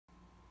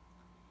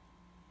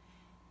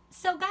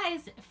So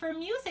guys, for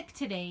music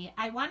today,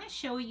 I want to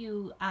show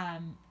you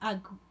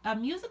a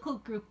musical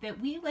group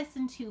that we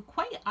listen to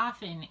quite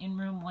often in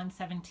room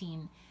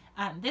 117.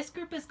 This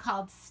group is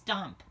called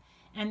Stomp,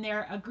 and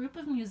they're a group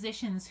of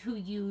musicians who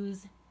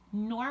use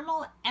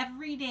normal,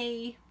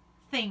 everyday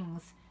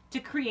things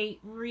to create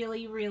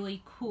really,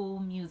 really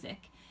cool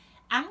music.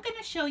 I'm going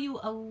to show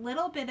you a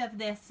little bit of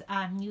this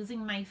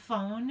using my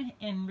phone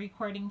and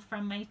recording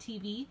from my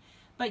TV,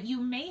 but you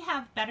may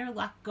have better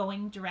luck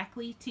going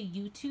directly to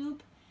YouTube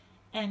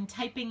and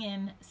typing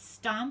in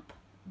Stomp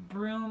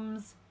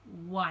Brooms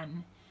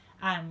 1.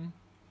 Um,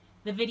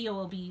 the video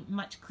will be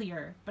much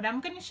clearer, but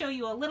I'm going to show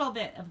you a little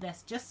bit of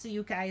this just so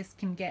you guys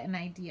can get an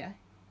idea.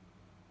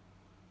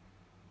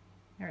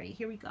 All right,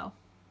 here we go.